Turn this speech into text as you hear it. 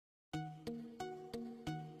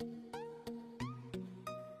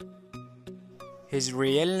His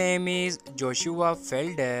real name is Joshua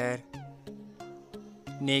Felder,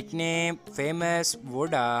 nickname famous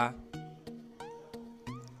Wooda.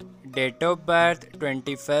 Date of birth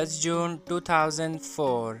 21st June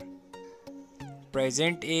 2004.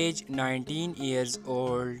 Present age 19 years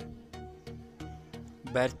old.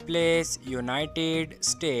 Birthplace United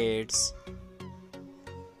States.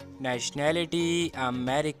 Nationality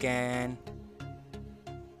American.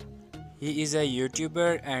 He is a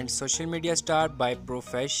YouTuber and social media star by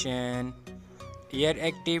profession. Year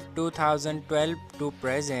active 2012 to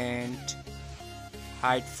present.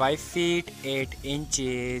 Height 5 feet 8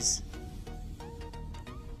 inches.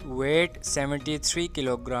 Weight 73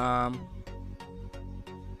 kilogram.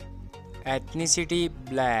 Ethnicity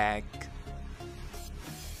black.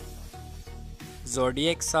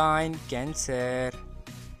 Zodiac sign Cancer.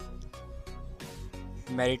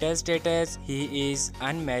 Marital status he is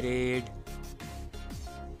unmarried.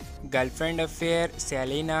 Girlfriend affair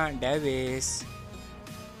Selena Davis.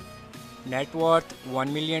 Net worth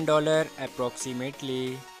 $1 million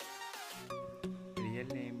approximately. Real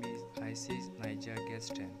name is Isis Niger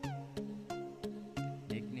Gaston.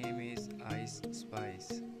 Nickname is Ice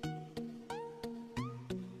Spice.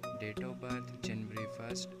 Date of birth January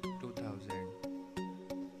 1st, 2000.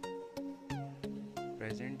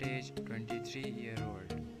 Present age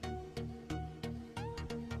 23-year-old.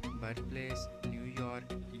 Birthplace New York,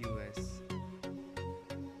 US.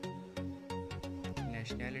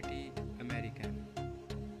 Nationality American.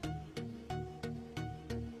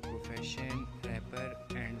 Profession rapper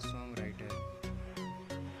and songwriter.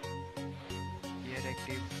 Year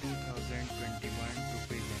active 2021 to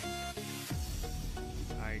present.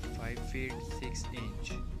 Height 5 feet 6 inch.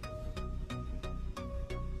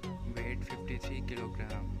 Weight 53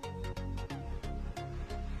 kilogram.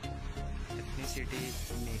 Ethnicity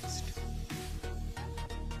mixed.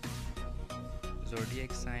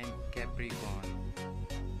 Zodiac sign Capricorn.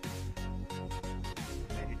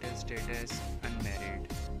 Marital status unmarried.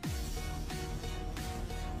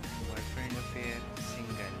 Boyfriend affair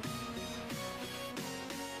single.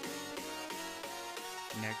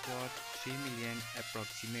 Net worth 3 million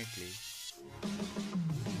approximately.